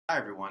Hi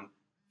everyone.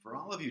 For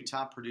all of you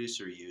Top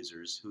Producer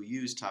users who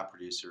use Top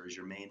Producer as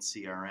your main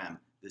CRM,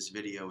 this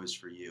video is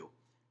for you.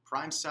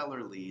 Prime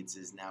Seller Leads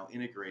is now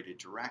integrated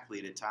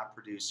directly to Top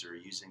Producer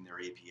using their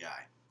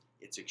API.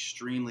 It's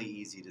extremely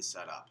easy to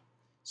set up.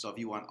 So if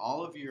you want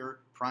all of your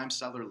Prime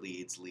Seller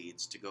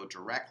leads to go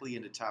directly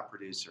into Top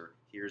Producer,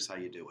 here's how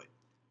you do it.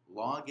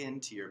 Log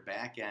into your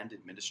back-end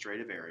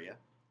administrative area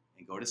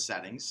and go to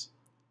Settings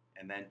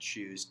and then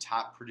choose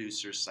Top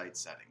Producer Site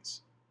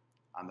Settings.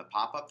 On the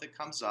pop-up that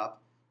comes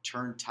up,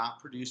 turn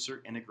Top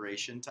Producer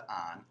integration to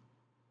on,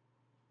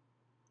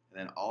 and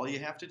then all you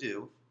have to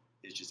do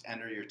is just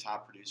enter your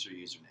Top Producer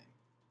username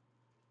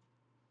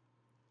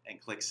and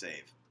click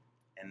Save,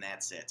 and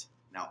that's it.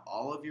 Now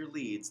all of your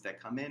leads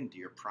that come into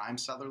your Prime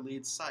Seller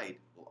Leads site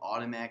will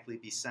automatically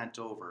be sent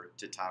over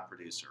to Top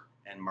Producer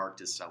and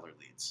marked as seller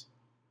leads.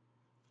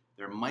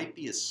 There might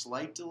be a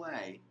slight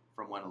delay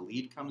from when a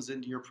lead comes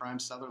into your Prime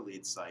Seller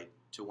Leads site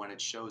to when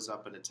it shows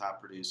up in a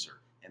Top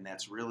Producer, and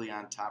that's really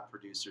on Top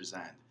Producer's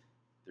end.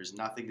 There's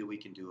nothing that we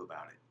can do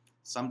about it.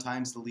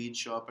 Sometimes the leads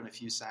show up in a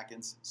few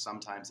seconds,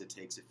 sometimes it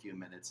takes a few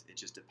minutes. It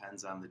just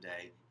depends on the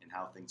day and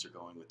how things are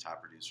going with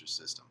Top Producer's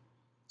system.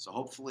 So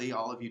hopefully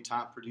all of you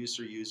Top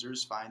Producer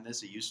users find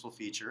this a useful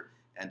feature.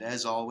 And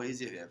as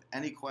always, if you have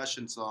any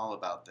questions at all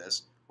about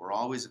this, we're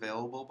always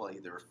available by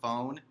either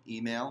phone,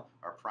 email,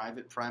 our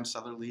private Prime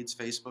Seller Leads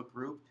Facebook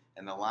group,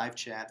 and the live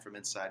chat from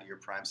inside of your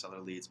Prime Seller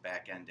Leads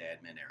backend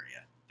admin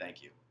area.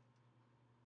 Thank you.